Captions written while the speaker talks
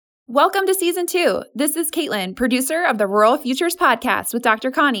Welcome to Season 2. This is Caitlin, producer of the Rural Futures Podcast with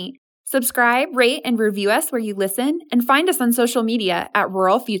Dr. Connie. Subscribe, rate, and review us where you listen, and find us on social media at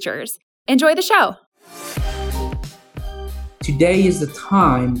Rural Futures. Enjoy the show. Today is the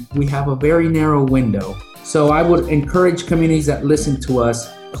time. We have a very narrow window. So I would encourage communities that listen to us,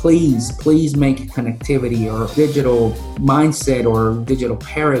 please make connectivity or digital mindset or digital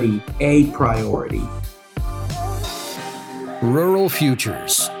parity a priority. Rural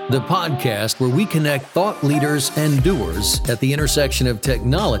Futures, the podcast where we connect thought leaders and doers at the intersection of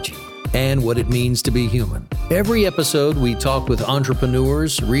technology and what it means to be human. Every episode, we talk with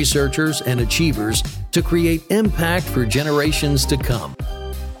entrepreneurs, researchers, and achievers to create impact for generations to come.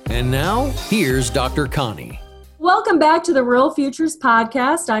 And now, here's Dr. Connie. Welcome back to the Rural Futures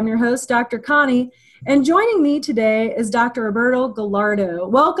Podcast. I'm your host, Dr. Connie, and joining me today is Dr. Roberto Gallardo.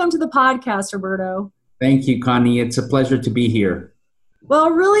 Welcome to the podcast, Roberto. Thank you, Connie. It's a pleasure to be here. Well,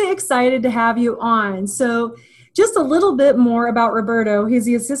 really excited to have you on. So just a little bit more about Roberto. He's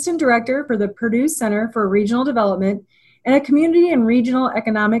the Assistant Director for the Purdue Center for Regional Development and a Community and Regional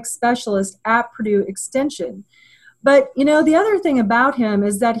Economics Specialist at Purdue Extension. But, the other thing about him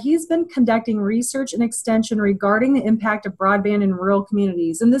is that he's been conducting research and extension regarding the impact of broadband in rural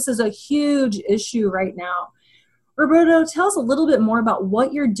communities. And this is a huge issue right now. Roberto, tell us a little bit more about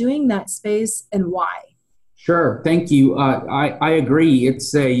what you're doing in that space and why. Sure. Thank you. I agree.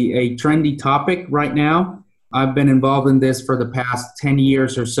 It's a trendy topic right now. I've been involved in this for the past 10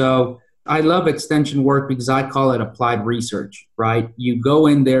 years or so. I love extension work because I call it applied research, right? You go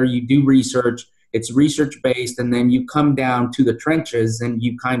in there, you do research, it's research-based, and then you come down to the trenches and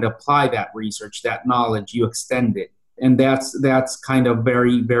you kind of apply that research, that knowledge, you extend it. And that's kind of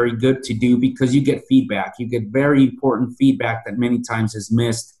very, very good to do because you get feedback. You get very important feedback that many times is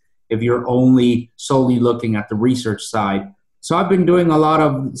missed if you're only solely looking at the research side. So I've been doing a lot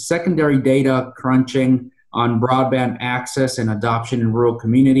of secondary data crunching on broadband access and adoption in rural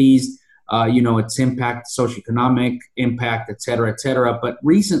communities, its impact, socioeconomic impact, et cetera. But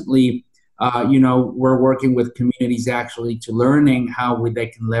recently, we're working with communities actually to learning how they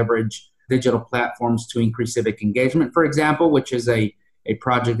can leverage digital platforms to increase civic engagement, for example, which is a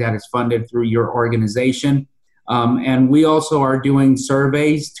project that is funded through your organization. And we also are doing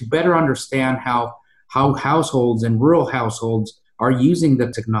surveys to better understand how households and rural households are using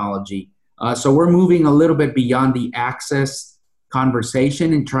the technology. So we're moving a little bit beyond the access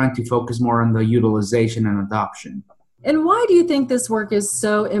conversation and trying to focus more on the utilization and adoption. And why do you think this work is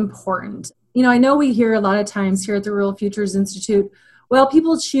so important? I know we hear a lot of times here at the Rural Futures Institute, well,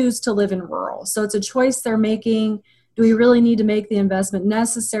 people choose to live in rural. So it's a choice they're making. Do we really need to make the investment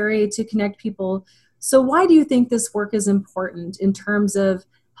necessary to connect people? So why do you think this work is important in terms of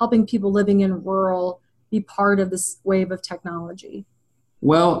helping people living in rural be part of this wave of technology?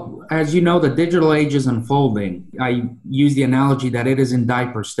 Well, as you know, the digital age is unfolding. I use the analogy that it is in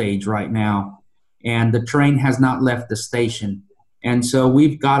diaper stage right now, and the train has not left the station. And so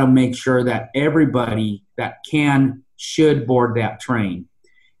we've got to make sure that everybody that should board that train.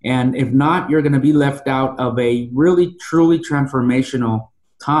 And if not, you're going to be left out of a really, truly transformational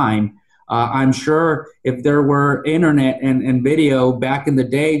time. I'm sure if there were internet and video back in the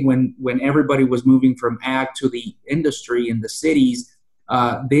day when everybody was moving from ag to the industry in the cities,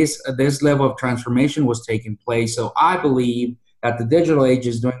 this level of transformation was taking place. So I believe that the digital age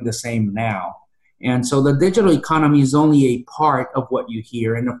is doing the same now. And so the digital economy is only a part of what you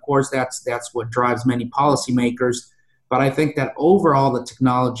hear. And of course, that's what drives many policymakers. But I think that overall, the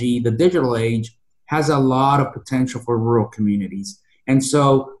technology, the digital age, has a lot of potential for rural communities. And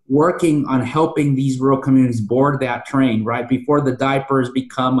so working on helping these rural communities board that train, right, before the diapers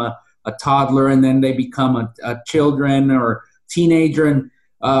become a toddler and then they become a children or teenager. And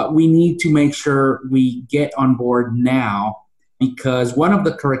we need to make sure we get on board now because one of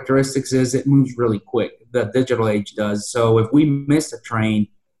the characteristics is it moves really quick. The digital age does. So if we miss a train,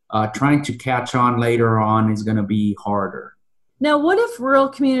 trying to catch on later on is going to be harder. Now, what if rural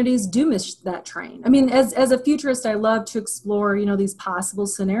communities do miss that train? I mean, as a futurist, I love to explore, these possible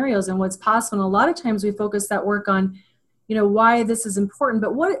scenarios and what's possible. And a lot of times we focus that work on, why this is important.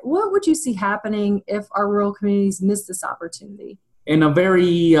 But what would you see happening if our rural communities miss this opportunity? In a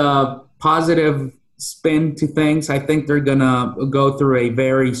very positive spin to things, I think they're going to go through a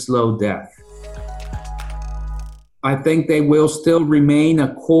very slow death. I think they will still remain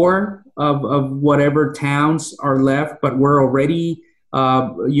a core of whatever towns are left, but we're already,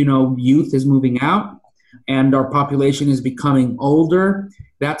 youth is moving out and our population is becoming older.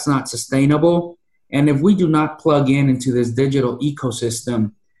 That's not sustainable. And if we do not plug into this digital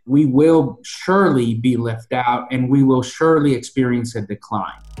ecosystem, we will surely be left out and we will surely experience a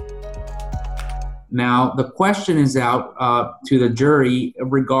decline. Now, the question is out to the jury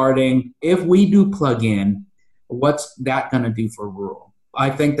regarding if we do plug in, what's that going to do for rural? I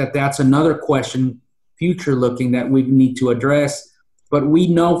think that that's another question, future looking, that we need to address. But we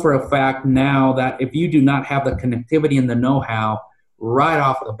know for a fact now that if you do not have the connectivity and the know-how, right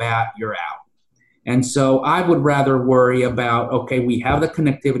off the bat, you're out. And so I would rather worry about, okay, we have the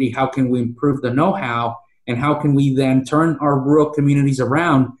connectivity, how can we improve the know-how, and how can we then turn our rural communities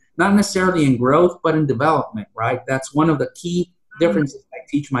around, not necessarily in growth, but in development, right? That's one of the key differences I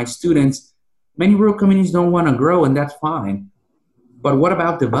teach my students. Many rural communities don't want to grow, and that's fine. But what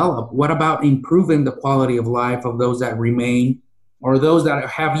about develop? What about improving the quality of life of those that remain, or those that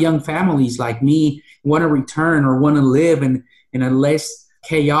have young families like me, want to return or want to live in a less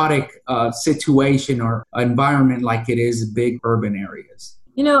chaotic situation or environment like it is in big urban areas?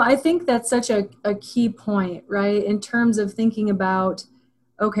 I think that's such a key point, right? In terms of thinking about,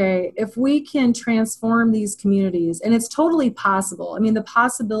 okay, if we can transform these communities, and it's totally possible. I mean, the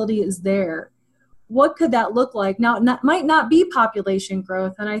possibility is there. What could that look like? Now, it might not be population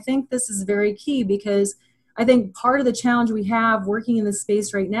growth, and I think this is very key, because I think part of the challenge we have working in this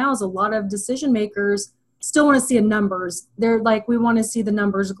space right now is a lot of decision makers still want to see numbers. They're like, we want to see the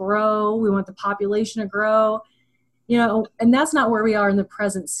numbers grow. We want the population to grow, and that's not where we are in the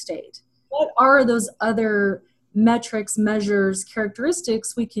present state. What are those other metrics, measures,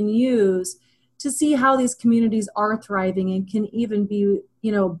 characteristics we can use to see how these communities are thriving and can even be,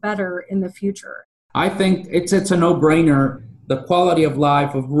 better in the future? I think it's a no-brainer. The quality of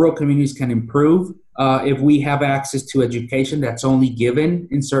life of rural communities can improve if we have access to education that's only given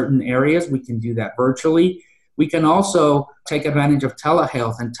in certain areas. We can do that virtually. We can also take advantage of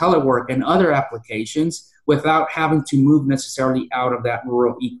telehealth and telework and other applications without having to move necessarily out of that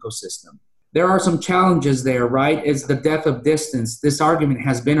rural ecosystem. There are some challenges there, right? It's the death of distance. This argument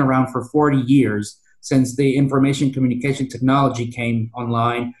has been around for 40 years since the information communication technology came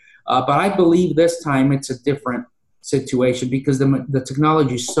online. But I believe this time it's a different situation because the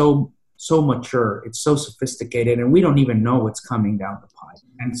technology is so mature, it's so sophisticated, and we don't even know what's coming down the pipe.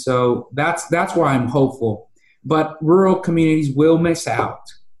 And so that's why I'm hopeful. But rural communities will miss out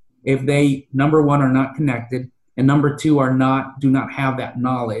if they, number one, are not connected, and number two, do not have that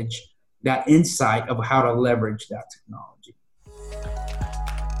knowledge, that insight of how to leverage that technology.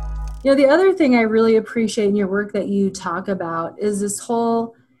 The other thing I really appreciate in your work that you talk about is this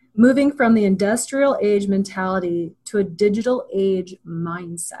whole moving from the industrial age mentality to a digital age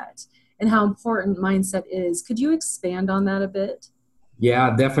mindset, and how important mindset is. Could you expand on that a bit?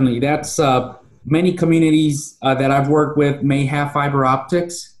 Yeah, definitely. That's many communities that I've worked with may have fiber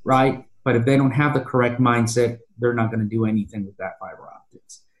optics, right? But if they don't have the correct mindset, they're not going to do anything with that fiber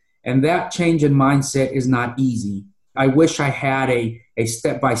optics. And that change in mindset is not easy. I wish I had a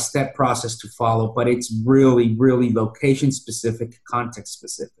step-by-step process to follow, but it's really, really location-specific,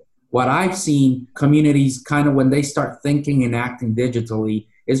 context-specific. What I've seen communities kind of when they start thinking and acting digitally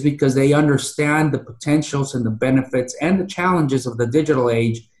is because they understand the potentials and the benefits and the challenges of the digital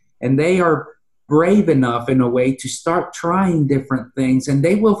age, and they are brave enough in a way to start trying different things, and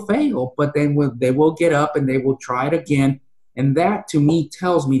they will fail, but then they will get up and they will try it again. And that to me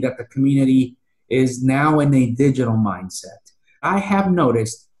tells me that the community is now in a digital mindset. I have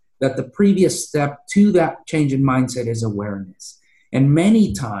noticed that the previous step to that change in mindset is awareness. And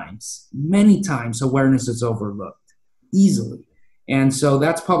many times awareness is overlooked easily. And so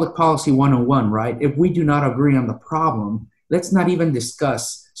that's public policy 101, right? If we do not agree on the problem, let's not even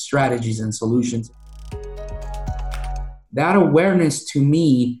discuss strategies and solutions. That awareness to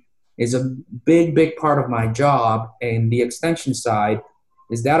me is a big, big part of my job, and the extension side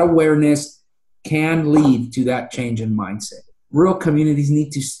is that awareness can lead to that change in mindset. Rural communities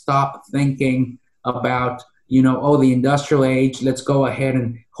need to stop thinking about, the industrial age, let's go ahead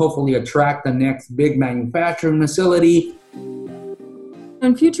and hopefully attract the next big manufacturing facility.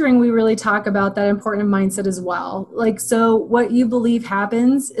 In Futuring, we really talk about that important mindset as well. So what you believe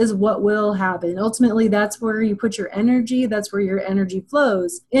happens is what will happen. Ultimately, that's where you put your energy. That's where your energy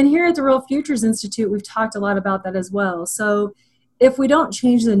flows. And here at the Rural Futures Institute, we've talked a lot about that as well. So if we don't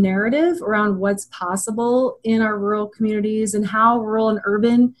change the narrative around what's possible in our rural communities and how rural and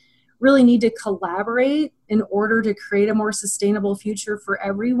urban really need to collaborate in order to create a more sustainable future for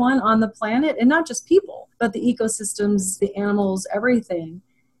everyone on the planet, and not just people, but the ecosystems, the animals, everything,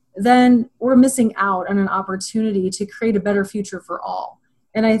 then we're missing out on an opportunity to create a better future for all.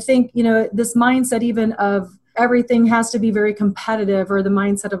 And I think, this mindset even of everything has to be very competitive, or the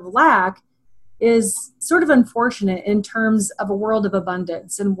mindset of lack, is sort of unfortunate in terms of a world of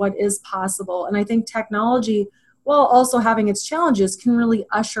abundance and what is possible. And I think technology, while also having its challenges, can really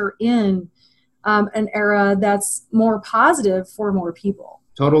usher in an era that's more positive for more people.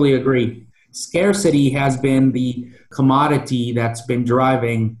 Totally agree. Scarcity has been the commodity that's been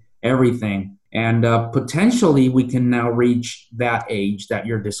driving everything. And potentially we can now reach that age that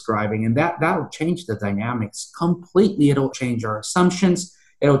you're describing. And that'll change the dynamics completely. It'll change our assumptions.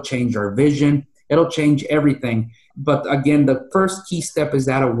 It'll change our vision. It'll change everything. But again, the first key step is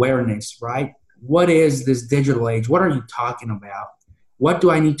that awareness, right? What is this digital age? What are you talking about? What do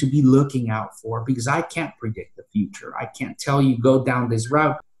I need to be looking out for? Because I can't predict the future. I can't tell you go down this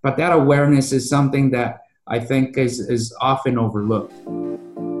route. But that awareness is something that I think is often overlooked.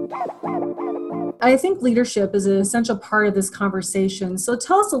 I think leadership is an essential part of this conversation. So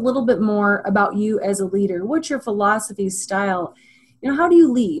tell us a little bit more about you as a leader. What's your philosophy, style? How do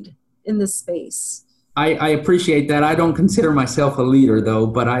you lead in this space? I appreciate that. I don't consider myself a leader, though,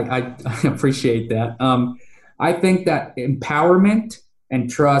 but I appreciate that. I think that empowerment and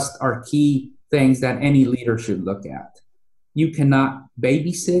trust are key things that any leader should look at. You cannot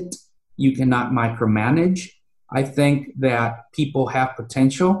babysit. You cannot micromanage. I think that people have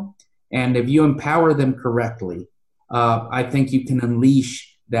potential. And if you empower them correctly, I think you can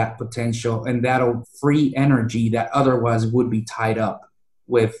unleash that potential, and that'll free energy that otherwise would be tied up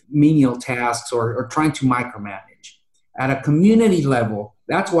with menial tasks or trying to micromanage. At a community level,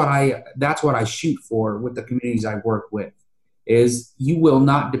 that's what I shoot for with the communities I work with, is you will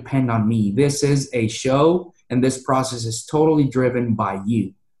not depend on me. This is a show, and this process is totally driven by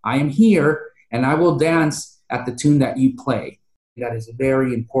you. I am here, and I will dance at the tune that you play. That is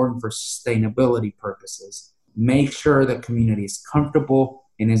very important for sustainability purposes. Make sure the community is comfortable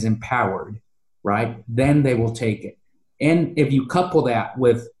and is empowered, right? Then they will take it. And if you couple that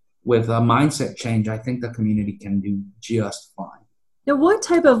with a mindset change, I think the community can do just fine. Now, what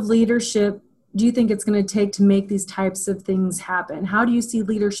type of leadership do you think it's going to take to make these types of things happen? How do you see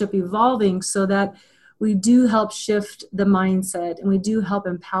leadership evolving so that we do help shift the mindset and we do help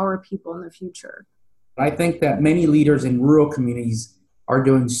empower people in the future? I think that many leaders in rural communities are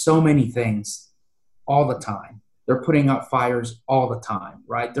doing so many things all the time. They're putting out fires all the time,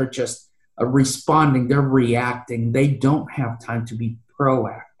 right? They're just responding, they're reacting. They don't have time to be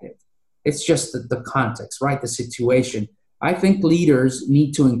proactive. It's just the context, right? The situation. I think leaders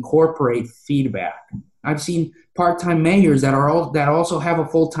need to incorporate feedback. I've seen part-time mayors that also have a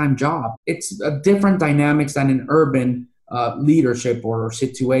full-time job. It's a different dynamics than in urban leadership or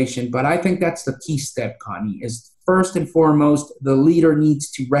situation. But I think that's the key step, Connie, is first and foremost, the leader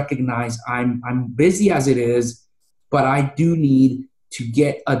needs to recognize I'm busy as it is, but I do need to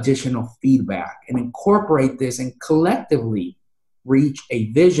get additional feedback and incorporate this and collectively reach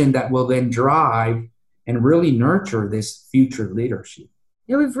a vision that will then drive and really nurture this future leadership.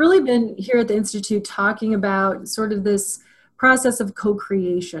 We've really been here at the Institute talking about sort of this process of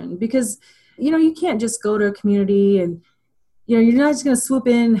co-creation because, you can't just go to a community and you're not just going to swoop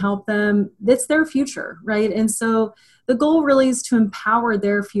in and help them. It's their future, right? And so the goal really is to empower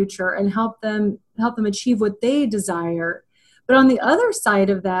their future and help them achieve what they desire. But on the other side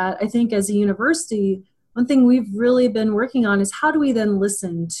of that, I think as a university, one thing we've really been working on is how do we then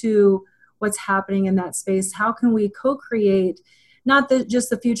listen to what's happening in that space? How can we co-create not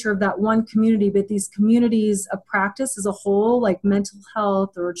just the future of that one community, but these communities of practice as a whole, like mental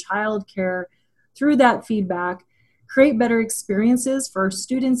health or childcare, through that feedback, create better experiences for our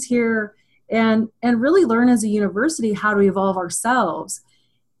students here, and really learn as a university how to evolve ourselves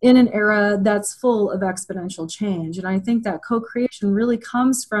in an era that's full of exponential change. And I think that co-creation really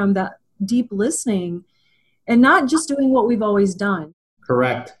comes from that deep listening and not just doing what we've always done.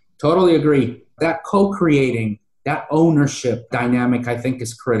 Correct. Totally agree. That co-creating, that ownership dynamic, I think,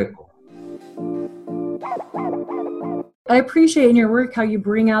 is critical. I appreciate in your work how you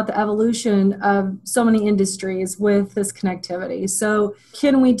bring out the evolution of so many industries with this connectivity. So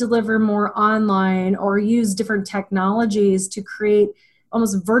can we deliver more online or use different technologies to create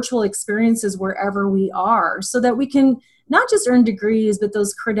almost virtual experiences wherever we are so that we can not just earn degrees, but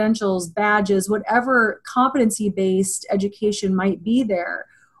those credentials, badges, whatever competency-based education might be there,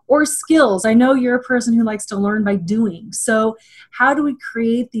 or skills. I know you're a person who likes to learn by doing. So how do we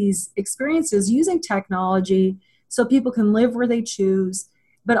create these experiences using technology so people can live where they choose,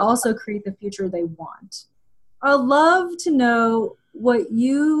 but also create the future they want? I'd love to know what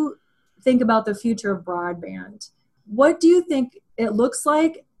you think about the future of broadband. What do you think it looks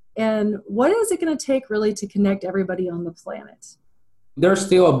like, and what is it going to take really to connect everybody on the planet? There's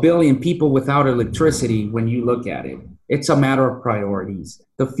still 1 billion people without electricity when you look at it. It's a matter of priorities.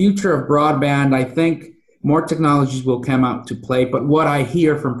 The future of broadband, I think more technologies will come out to play, but what I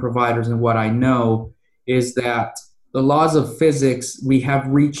hear from providers and what I know is that the laws of physics, we have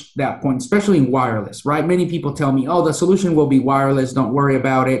reached that point, especially in wireless, right? Many people tell me, oh, the solution will be wireless. Don't worry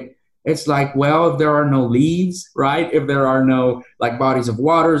about it. It's like, well, if there are no leaves, right? If there are no like bodies of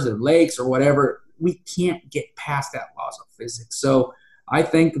waters or lakes or whatever, we can't get past that laws of physics. So I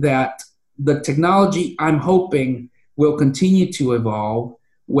think that the technology, I'm hoping, will continue to evolve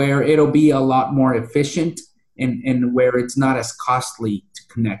where it'll be a lot more efficient and where it's not as costly to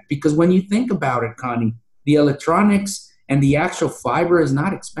connect. Because when you think about it, Connie, the electronics and the actual fiber is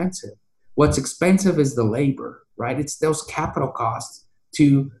not expensive. What's expensive is the labor, right? It's those capital costs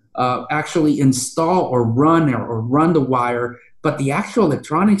to actually install or run the wire. But the actual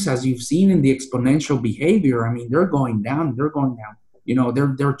electronics, as you've seen in the exponential behavior, I mean, they're going down. You know,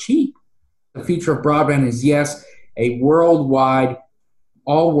 they're cheap. The future of broadband is, yes, a worldwide,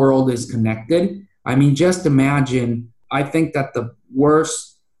 all world is connected. I mean, just imagine, I think that the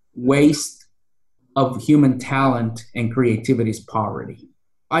worst waste of human talent and creativity is poverty.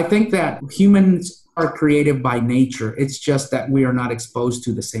 I think that humans are creative by nature. It's just that we are not exposed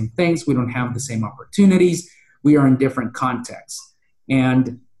to the same things. We don't have the same opportunities. We are in different contexts.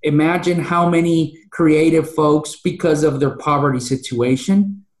 And imagine how many creative folks, because of their poverty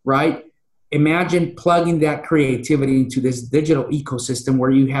situation, right? Imagine plugging that creativity into this digital ecosystem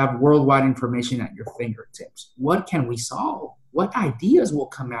where you have worldwide information at your fingertips. What can we solve? What ideas will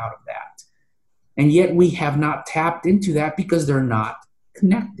come out of that? And yet we have not tapped into that because they're not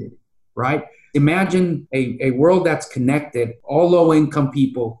connected, right? Imagine a world that's connected. All low-income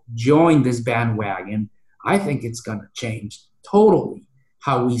people join this bandwagon. I think it's going to change totally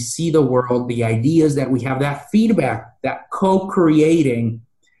how we see the world, the ideas that we have, that feedback, that co-creating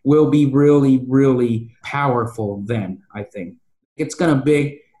will be really, really powerful then, I think. It's going to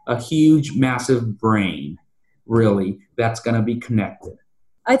be a huge, massive brain, really, that's going to be connected.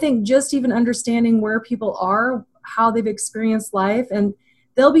 I think just even understanding where people are, how they've experienced life, and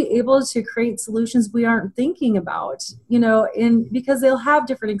they'll be able to create solutions we aren't thinking about, you know, because they'll have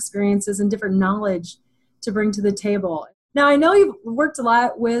different experiences and different knowledge to bring to the table. Now, I know you've worked a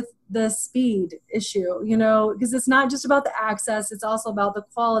lot with the speed issue, you know, because it's not just about the access, it's also about the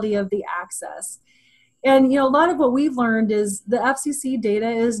quality of the access. And, you know, a lot of what we've learned is the FCC data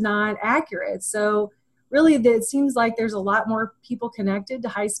is not accurate. So really, it seems like there's a lot more people connected to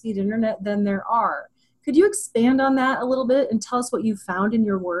high-speed internet than there are. Could you expand on that a little bit and tell us what you found in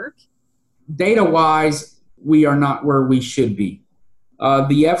your work? Data-wise, we are not where we should be.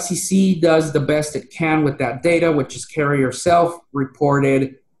 The FCC does the best it can with that data, which is carrier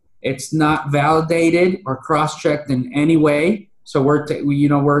self-reported. It's not validated or cross-checked in any way. So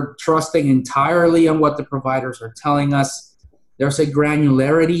we're trusting entirely on what the providers are telling us. There's a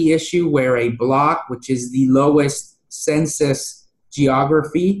granularity issue where a block, which is the lowest census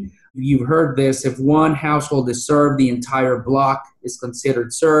geography, you've heard this, if one household is served, the entire block is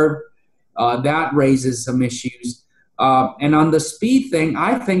considered served. That raises some issues. And on the speed thing,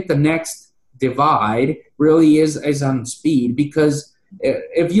 I think the next divide really is on speed, because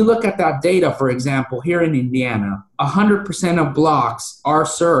if you look at that data, for example, here in Indiana, 100% of blocks are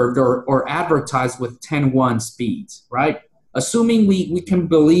served or advertised with 10-1 speeds, right? Assuming we can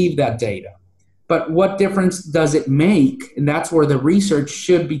believe that data. But what difference does it make? And that's where the research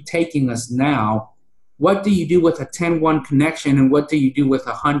should be taking us now. What do you do with a 10-1 connection, and what do you do with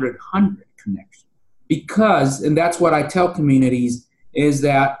a 100-100 connection? Because, and that's what I tell communities, is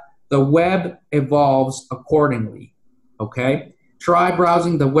that the web evolves accordingly, okay? Try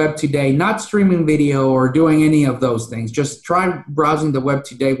browsing the web today, not streaming video or doing any of those things. Just try browsing the web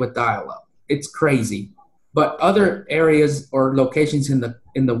today with dial-up. It's crazy. But other areas or locations in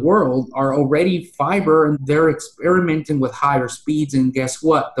the world are already fiber, and they're experimenting with higher speeds. And guess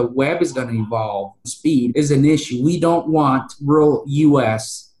what? The web is going to evolve. Speed is an issue. We don't want rural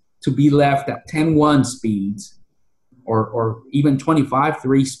U.S. to be left at 10-1 speeds or even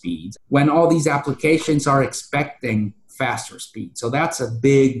 25-3 speeds when all these applications are expecting faster speed. So that's a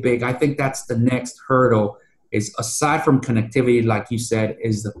big, I think that's the next hurdle, is aside from connectivity, like you said,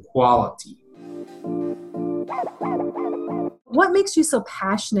 is the quality. What makes you so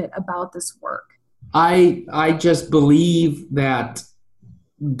passionate about this work? I just believe that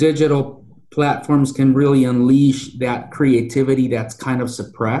digital platforms can really unleash that creativity that's kind of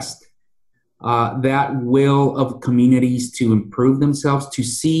suppressed, that will of communities to improve themselves, to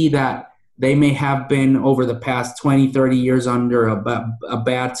see that they may have been over the past 20, 30 years under a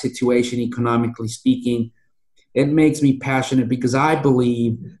bad situation, economically speaking. It makes me passionate because I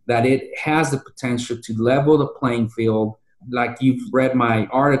believe that it has the potential to level the playing field. Like you've read my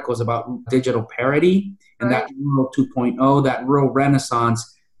articles about digital parity and that rural 2.0, that rural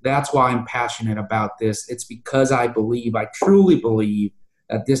renaissance, That's why I'm passionate about this. It's because I truly believe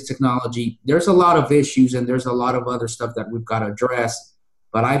that this technology, there's a lot of issues and there's a lot of other stuff that we've got to address,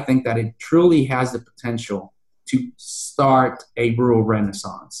 but I think that it truly has the potential to start a rural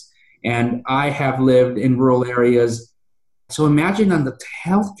renaissance. And I have lived in rural areas. So imagine on the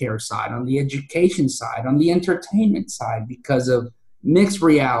healthcare side, on the education side, on the entertainment side, because of mixed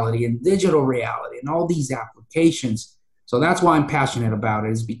reality and digital reality and all these applications. So that's why I'm passionate about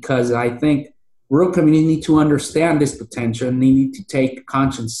it, is because I think rural communities need to understand this potential and they need to take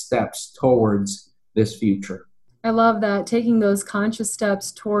conscious steps towards this future. I love that, taking those conscious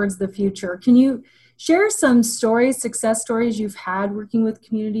steps towards the future. Can you share some stories, success stories you've had working with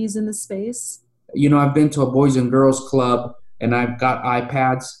communities in this space? I've been to a Boys and Girls Club and I've got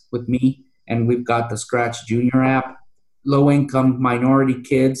iPads with me and we've got the Scratch Junior app. Low-income minority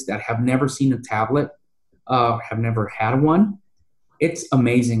kids that have never seen a tablet, have never had one. It's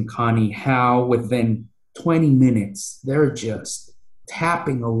amazing, Connie, how within 20 minutes, they're just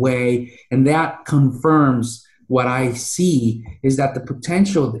tapping away. And that confirms what I see is that the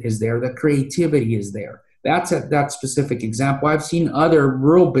potential is there, the creativity is there. That's that specific example. I've seen other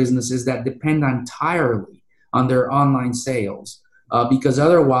rural businesses that depend entirely on their online sales because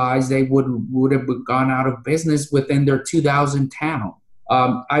otherwise they would have gone out of business within their 2,000 town.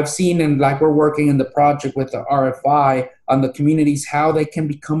 I've seen, and like we're working in the project with the RFI on the communities, how they can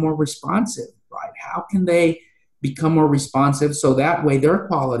become more responsive, right? How can they become more responsive so that way their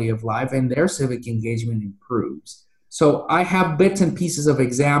quality of life and their civic engagement improves? So I have bits and pieces of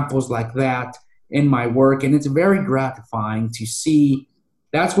examples like that in my work, and it's very gratifying to see.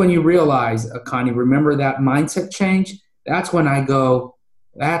 That's when you realize, Connie, remember that mindset change? That's when I go,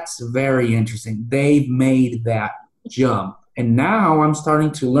 that's very interesting. They've made that jump. And now I'm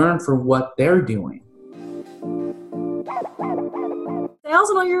starting to learn from what they're doing. I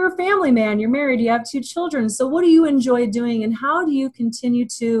also know you're a family man. You're married. You have 2 children. So what do you enjoy doing, and how do you continue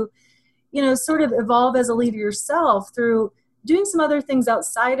to, sort of evolve as a leader yourself through doing some other things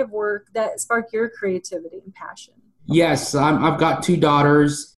outside of work that spark your creativity and passion? Yes, I've got 2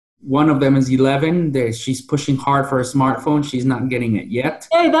 daughters. One of them is 11. She's pushing hard for a smartphone. She's not getting it yet.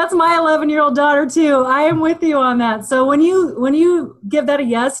 Hey, that's my 11-year-old daughter too. I am with you on that. So when you give that a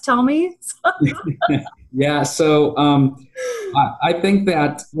yes, tell me. Yeah, so I think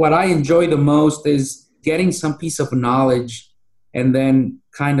that what I enjoy the most is getting some piece of knowledge and then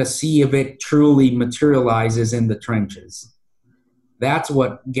kind of see if it truly materializes in the trenches. That's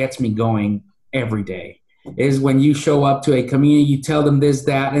what gets me going every day, is when you show up to a community, you tell them this,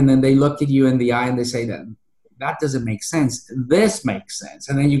 that, and then they look at you in the eye and they say that doesn't make sense. This makes sense.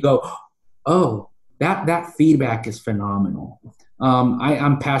 And then you go, oh, that feedback is phenomenal.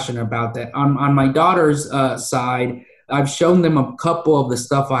 I'm passionate about that. On my daughter's side, I've shown them a couple of the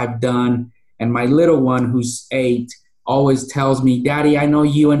stuff I've done, and my little one, who's 8, always tells me, Daddy, I know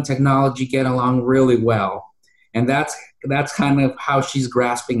you and technology get along really well. And that's kind of how she's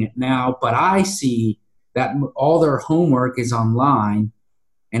grasping it now. But I see that all their homework is online,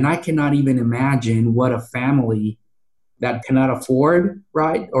 and I cannot even imagine what a family that cannot afford,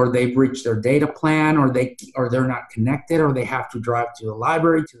 right? Or they've reached their data plan, or they're not connected, or they have to drive to the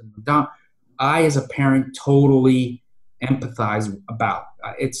library, to the dump. I, as a parent, totally empathize about.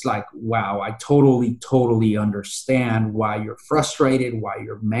 It's like, wow, I totally understand why you're frustrated, why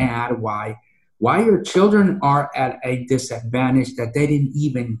you're mad, why your children are at a disadvantage that they didn't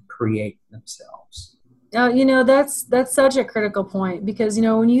even create themselves. That's such a critical point, because,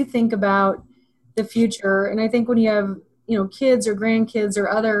 when you think about the future, and I think when you have, kids or grandkids or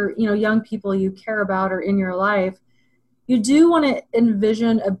other, young people you care about or in your life, you do want to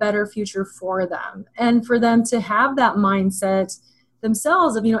envision a better future for them, and for them to have that mindset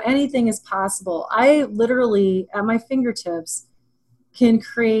themselves of, anything is possible. I literally, at my fingertips, can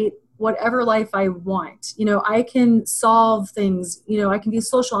create whatever life I want. I can solve things, I can be a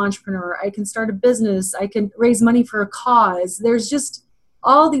social entrepreneur, I can start a business, I can raise money for a cause. There's just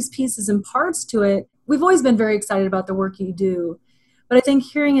all these pieces and parts to it. We've always been very excited about the work you do, but I think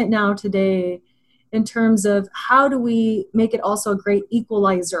hearing it now today in terms of how do we make it also a great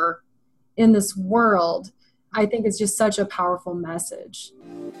equalizer in this world, I think it's just such a powerful message.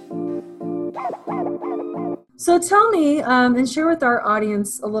 So tell me, and share with our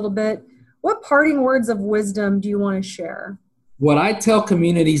audience a little bit, what parting words of wisdom do you want to share? What I tell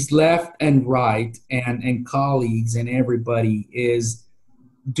communities left and right and colleagues and everybody is,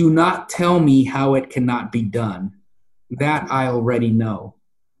 do not tell me how it cannot be done. That I already know.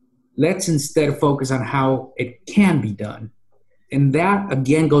 Let's instead focus on how it can be done. And that,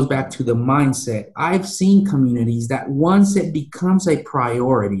 again, goes back to the mindset. I've seen communities that once it becomes a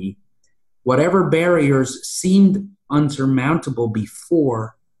priority, whatever barriers seemed unsurmountable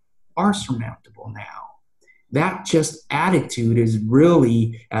before are surmountable now. That just attitude is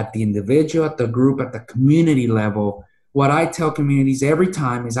really at the individual, at the group, at the community level. What I tell communities every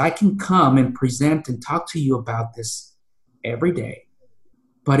time is I can come and present and talk to you about this every day.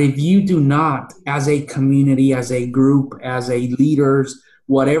 But if you do not, as a community, as a group, as a leaders,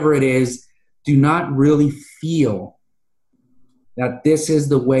 whatever it is, do not really feel that this is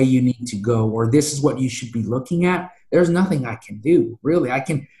the way you need to go or this is what you should be looking at, there's nothing I can do. Really, I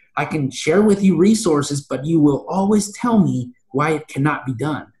can share with you resources, but you will always tell me why it cannot be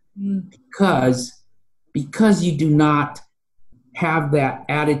done. Because you do not have that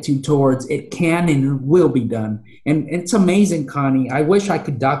attitude towards it can and will be done. And it's amazing, Connie. I wish I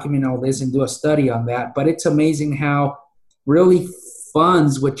could document all this and do a study on that, but it's amazing how really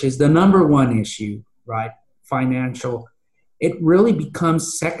funds, which is the number one issue, right? Financial, it really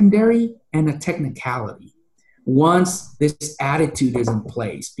becomes secondary and a technicality once this attitude is in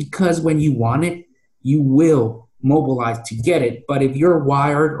place. Because when you want it, you will mobilize to get it. But if you're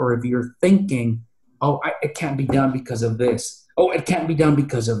wired or if you're thinking, it can't be done because of this. It can't be done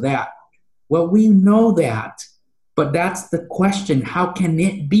because of that. Well, we know that, but that's the question. How can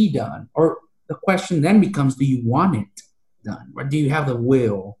it be done? Or the question then becomes, do you want it done? Or do you have the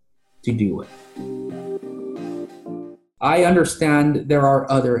will to do it? I understand there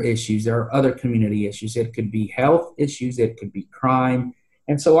are other issues. There are other community issues. It could be health issues. It could be crime.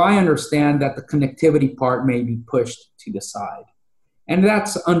 And so I understand that the connectivity part may be pushed to the side. And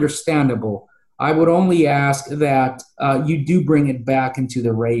that's understandable. I would only ask that you do bring it back into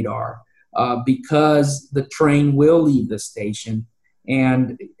the radar because the train will leave the station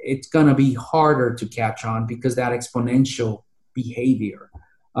and it's going to be harder to catch on because that exponential behavior.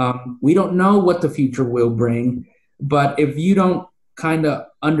 We don't know what the future will bring, but if you don't kind of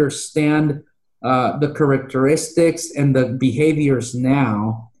understand the characteristics and the behaviors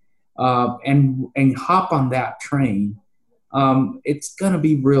now and hop on that train, it's going to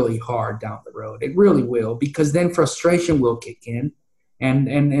be really hard down the road. It really will, because then frustration will kick in and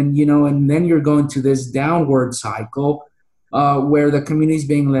then you're going to this downward cycle where the community is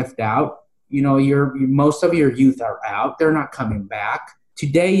being left out. Most of your youth are out. They're not coming back.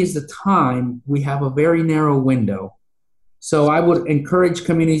 Today is the time. We have a very narrow window. So I would encourage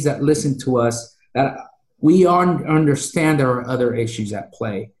communities that listen to us that we understand there are other issues at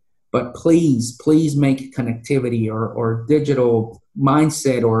play. But please make connectivity or digital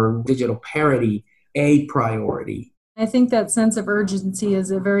mindset or digital parity a priority. I think that sense of urgency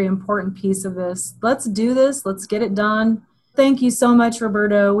is a very important piece of this. Let's do this. Let's get it done. Thank you so much,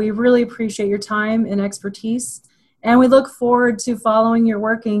 Roberto. We really appreciate your time and expertise. And we look forward to following your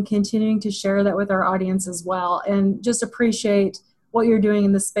work and continuing to share that with our audience as well. And just appreciate what you're doing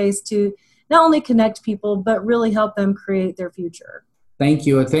in the space to not only connect people, but really help them create their future. Thank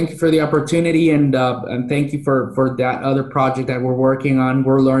you. Thank you for the opportunity, and thank you for that other project that we're working on.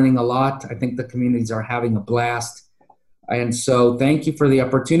 We're learning a lot. I think the communities are having a blast. And so thank you for the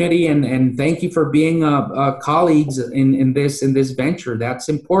opportunity, and thank you for being colleagues in this venture. That's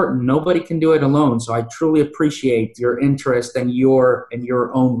important. Nobody can do it alone. So I truly appreciate your interest and your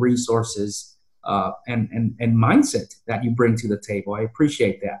own resources and mindset that you bring to the table. I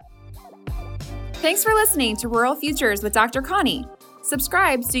appreciate that. Thanks for listening to Rural Futures with Dr. Connie.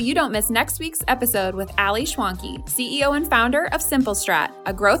 Subscribe so you don't miss next week's episode with Ali Schwanke, CEO and founder of SimpleStrat,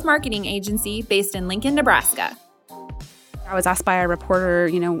 a growth marketing agency based in Lincoln, Nebraska. I was asked by a reporter,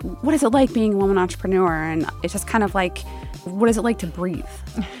 what is it like being a woman entrepreneur? And it's just kind of like, what is it like to breathe?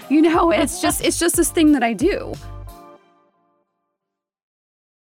 It's just this thing that I do.